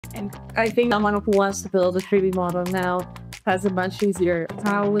And I think someone who wants to build a 3D model now has it much easier.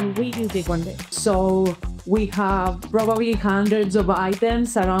 How will we use it one day? So we have probably hundreds of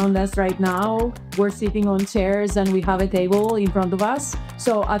items around us right now. We're sitting on chairs and we have a table in front of us.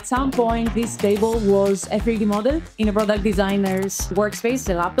 So at some point, this table was a 3D model in a product designer's workspace,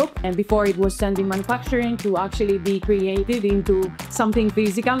 a laptop. And before it was sent in manufacturing to actually be created into something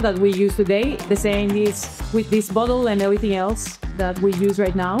physical that we use today. The same is with this bottle and everything else that we use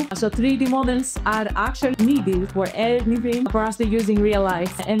right now. So 3D models are actually needed for anything for us to use in real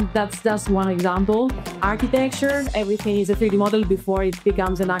life. And that's just one example. Architecture, everything is a 3D model before it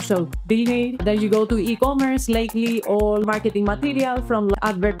becomes an actual building. Then you go to e-commerce. Lately, all marketing material from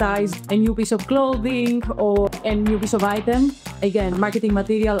advertise a new piece of clothing or a new piece of item. Again, marketing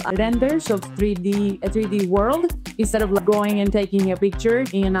material renders of a 3D world instead of going and taking a picture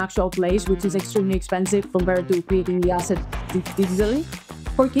in an actual place, which is extremely expensive compared to creating the asset digitally.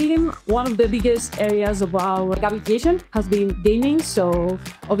 For Kaedim, one of the biggest areas of our application has been gaming. So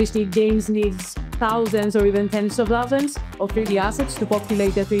obviously games needs thousands or even tens of thousands of 3D assets to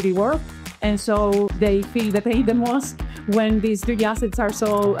populate the 3D world. And so they feel the pain the most when these 3D assets are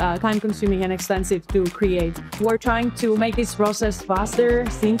so time-consuming and expensive to create. We're trying to make this process faster,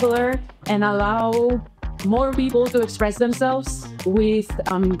 simpler, and allow more people to express themselves with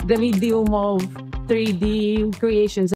the medium of 3D creations.